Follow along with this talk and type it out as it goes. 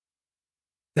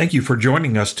Thank you for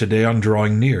joining us today on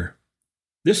Drawing Near.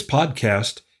 This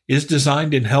podcast is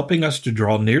designed in helping us to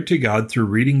draw near to God through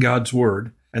reading God's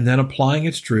Word and then applying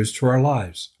its truths to our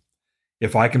lives.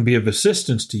 If I can be of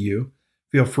assistance to you,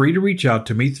 feel free to reach out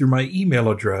to me through my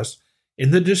email address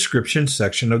in the description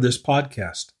section of this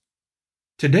podcast.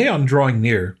 Today on Drawing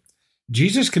Near,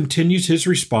 Jesus continues his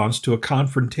response to a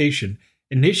confrontation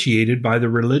initiated by the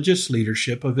religious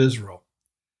leadership of Israel.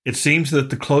 It seems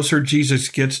that the closer Jesus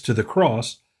gets to the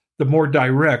cross, the more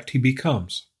direct he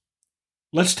becomes.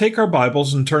 Let's take our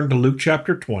Bibles and turn to Luke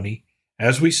chapter 20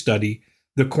 as we study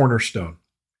the cornerstone.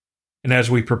 And as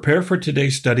we prepare for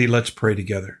today's study, let's pray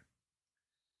together.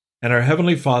 And our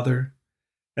Heavenly Father,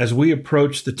 as we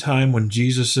approach the time when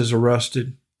Jesus is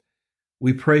arrested,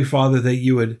 we pray, Father, that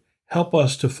you would help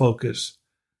us to focus.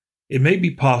 It may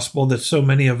be possible that so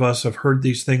many of us have heard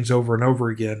these things over and over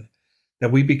again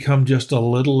that we become just a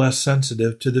little less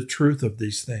sensitive to the truth of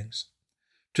these things,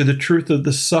 to the truth of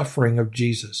the suffering of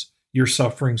Jesus, your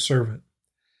suffering servant.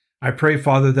 I pray,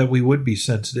 Father, that we would be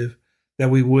sensitive,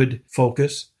 that we would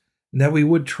focus, and that we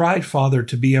would try, Father,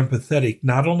 to be empathetic,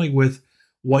 not only with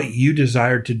what you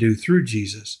desired to do through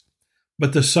Jesus,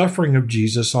 but the suffering of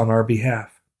Jesus on our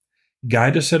behalf.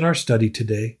 Guide us in our study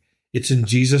today. It's in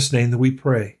Jesus' name that we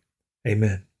pray.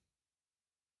 Amen.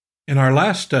 In our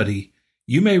last study,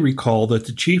 you may recall that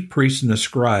the chief priests and the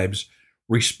scribes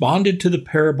responded to the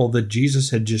parable that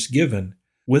Jesus had just given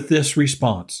with this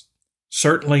response: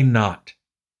 certainly not.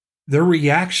 Their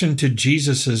reaction to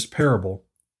Jesus' parable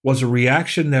was a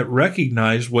reaction that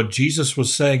recognized what Jesus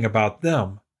was saying about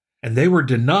them, and they were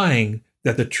denying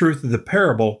that the truth of the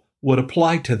parable would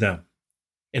apply to them.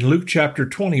 In Luke chapter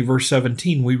 20, verse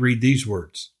 17, we read these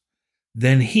words: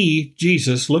 Then he,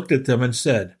 Jesus, looked at them and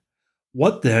said,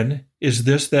 What then is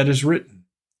this that is written?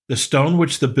 The stone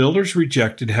which the builders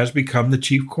rejected has become the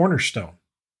chief cornerstone.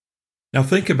 Now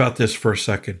think about this for a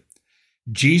second.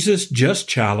 Jesus just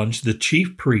challenged the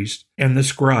chief priests and the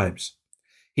scribes.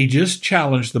 He just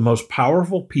challenged the most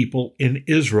powerful people in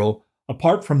Israel,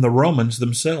 apart from the Romans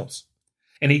themselves.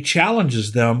 And he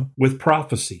challenges them with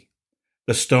prophecy.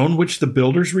 The stone which the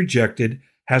builders rejected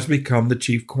has become the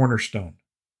chief cornerstone.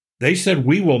 They said,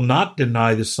 we will not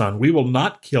deny the Son. We will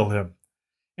not kill him.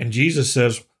 And Jesus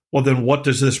says, well, then what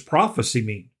does this prophecy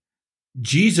mean?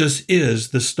 Jesus is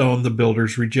the stone the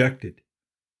builders rejected.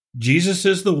 Jesus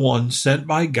is the one sent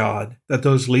by God that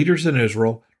those leaders in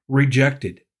Israel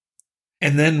rejected.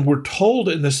 And then we're told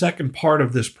in the second part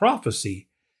of this prophecy,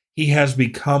 he has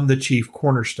become the chief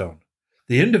cornerstone.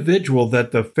 The individual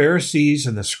that the Pharisees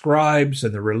and the scribes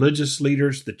and the religious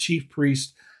leaders, the chief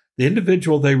priests, the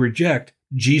individual they reject,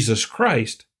 Jesus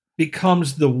Christ,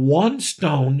 becomes the one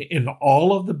stone in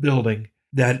all of the building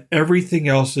that everything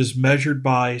else is measured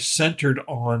by, centered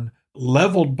on,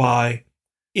 leveled by.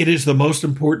 It is the most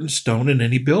important stone in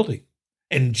any building.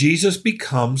 And Jesus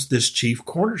becomes this chief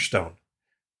cornerstone.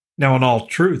 Now, in all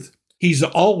truth, he's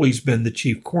always been the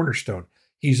chief cornerstone.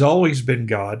 He's always been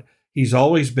God. He's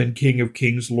always been King of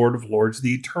Kings, Lord of Lords,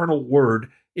 the eternal Word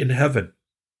in heaven.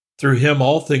 Through him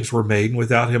all things were made, and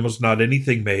without him was not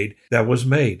anything made that was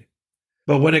made.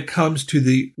 But when it comes to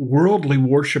the worldly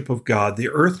worship of God, the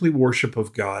earthly worship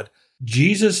of God,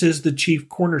 Jesus is the chief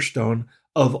cornerstone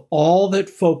of all that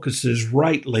focuses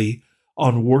rightly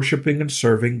on worshiping and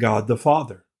serving God the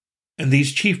Father. And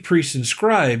these chief priests and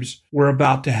scribes were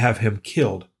about to have him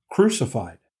killed,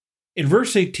 crucified. In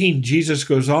verse 18, Jesus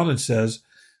goes on and says,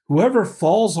 Whoever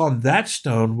falls on that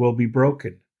stone will be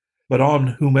broken, but on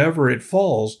whomever it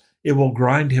falls, it will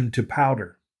grind him to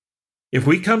powder. If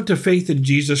we come to faith in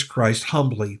Jesus Christ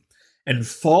humbly and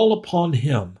fall upon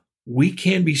him, we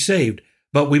can be saved,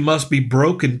 but we must be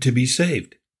broken to be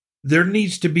saved. There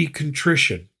needs to be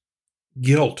contrition,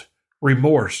 guilt,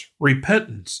 remorse,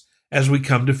 repentance as we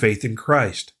come to faith in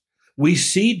Christ. We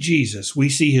see Jesus, we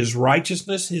see his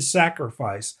righteousness, his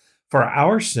sacrifice for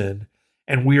our sin,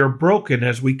 and we are broken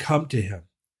as we come to him.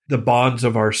 The bonds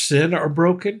of our sin are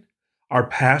broken, our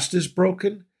past is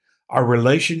broken, our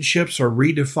relationships are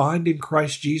redefined in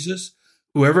Christ Jesus.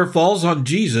 Whoever falls on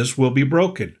Jesus will be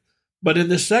broken. But in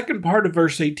the second part of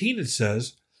verse 18 it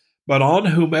says, But on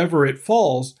whomever it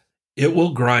falls, it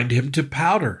will grind him to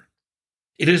powder.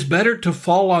 It is better to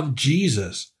fall on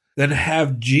Jesus than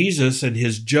have Jesus and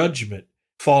his judgment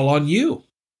fall on you.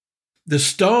 The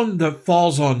stone that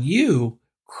falls on you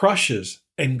crushes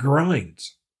and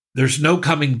grinds. There's no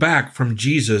coming back from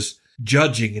Jesus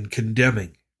judging and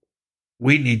condemning.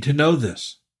 We need to know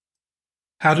this.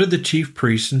 How did the chief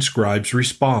priests and scribes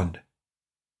respond?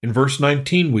 In verse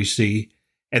 19 we see,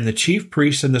 And the chief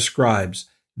priests and the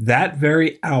scribes that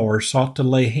very hour sought to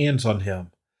lay hands on him,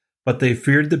 but they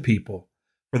feared the people,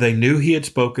 for they knew he had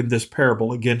spoken this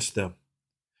parable against them.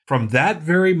 From that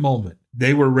very moment,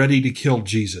 they were ready to kill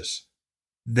Jesus.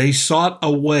 They sought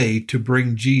a way to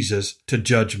bring Jesus to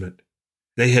judgment.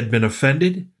 They had been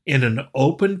offended in an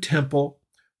open temple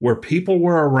where people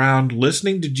were around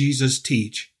listening to Jesus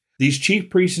teach. These chief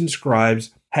priests and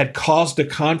scribes had caused a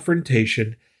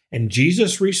confrontation, and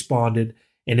Jesus responded,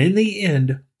 and in the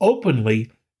end,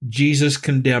 openly, Jesus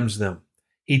condemns them.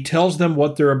 He tells them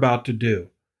what they're about to do.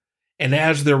 And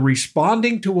as they're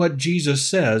responding to what Jesus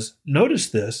says, notice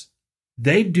this,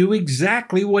 they do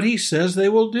exactly what he says they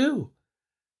will do.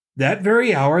 That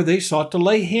very hour, they sought to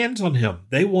lay hands on him.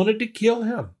 They wanted to kill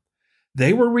him.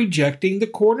 They were rejecting the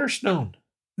cornerstone.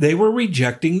 They were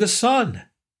rejecting the Son.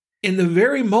 In the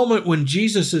very moment when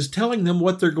Jesus is telling them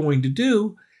what they're going to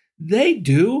do, they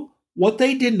do what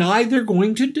they deny they're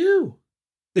going to do.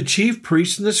 The chief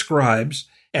priests and the scribes,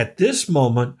 at this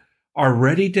moment, are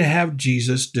ready to have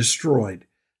Jesus destroyed,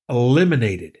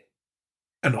 eliminated,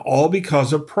 and all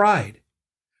because of pride.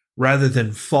 Rather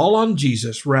than fall on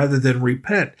Jesus, rather than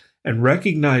repent and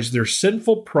recognize their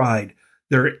sinful pride,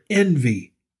 their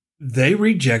envy, they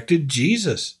rejected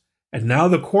Jesus. And now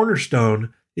the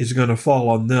cornerstone is going to fall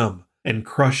on them and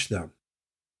crush them.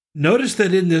 Notice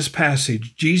that in this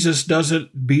passage, Jesus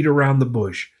doesn't beat around the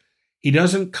bush. He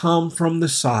doesn't come from the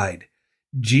side.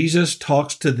 Jesus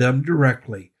talks to them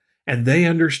directly, and they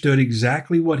understood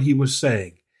exactly what he was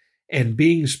saying. And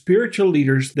being spiritual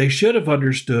leaders, they should have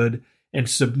understood and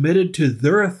submitted to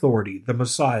their authority, the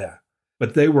Messiah.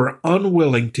 But they were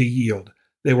unwilling to yield.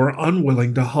 They were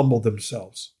unwilling to humble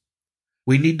themselves.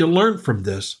 We need to learn from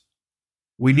this.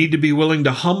 We need to be willing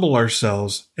to humble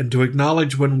ourselves and to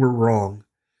acknowledge when we're wrong.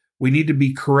 We need to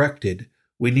be corrected.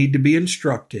 We need to be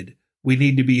instructed. We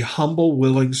need to be humble,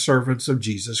 willing servants of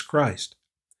Jesus Christ.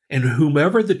 And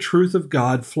whomever the truth of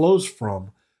God flows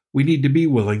from, we need to be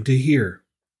willing to hear.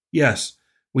 Yes,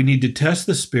 we need to test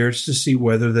the spirits to see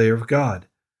whether they are of God.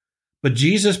 But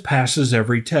Jesus passes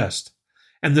every test.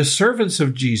 And the servants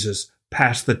of Jesus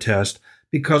pass the test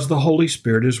because the Holy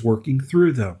Spirit is working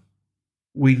through them.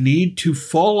 We need to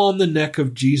fall on the neck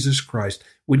of Jesus Christ.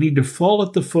 We need to fall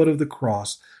at the foot of the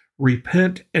cross,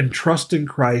 repent and trust in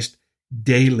Christ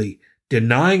daily,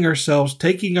 denying ourselves,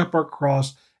 taking up our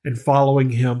cross, and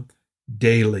following him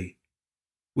daily.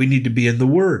 We need to be in the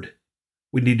Word.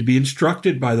 We need to be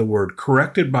instructed by the Word,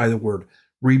 corrected by the Word,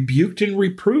 rebuked and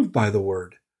reproved by the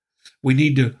Word. We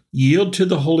need to yield to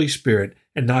the Holy Spirit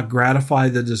and not gratify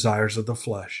the desires of the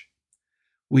flesh.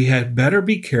 We had better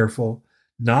be careful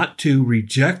not to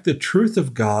reject the truth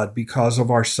of God because of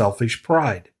our selfish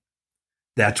pride.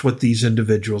 That's what these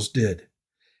individuals did,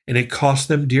 and it cost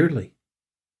them dearly.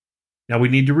 Now we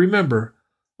need to remember,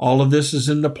 all of this is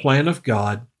in the plan of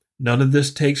God. None of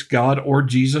this takes God or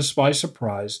Jesus by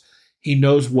surprise. He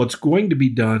knows what's going to be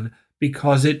done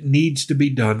because it needs to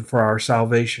be done for our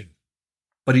salvation.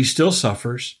 But he still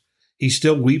suffers. He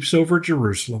still weeps over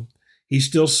Jerusalem. He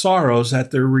still sorrows at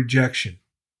their rejection.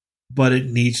 But it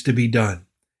needs to be done.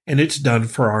 And it's done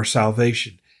for our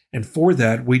salvation. And for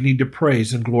that, we need to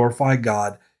praise and glorify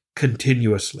God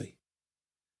continuously.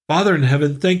 Father in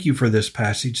heaven, thank you for this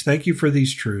passage. Thank you for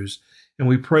these truths. And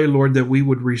we pray, Lord, that we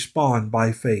would respond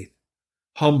by faith,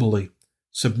 humbly,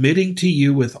 submitting to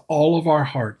you with all of our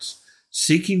hearts,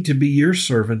 seeking to be your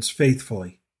servants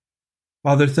faithfully.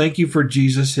 Father, thank you for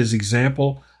Jesus, his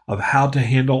example of how to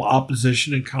handle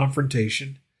opposition and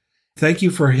confrontation. Thank you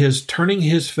for his turning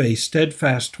his face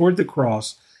steadfast toward the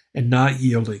cross and not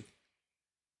yielding.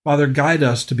 Father, guide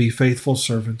us to be faithful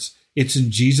servants. It's in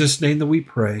Jesus' name that we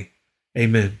pray.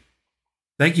 Amen.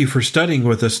 Thank you for studying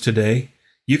with us today.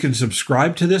 You can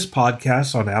subscribe to this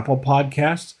podcast on Apple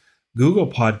Podcasts, Google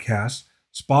Podcasts,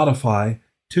 Spotify,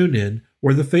 TuneIn,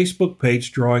 or the Facebook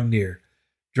page Drawing Near.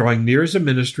 Drawing Near is a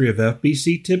ministry of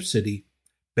FBC Tipp City,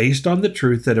 based on the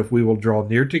truth that if we will draw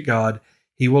near to God,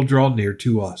 he will draw near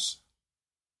to us.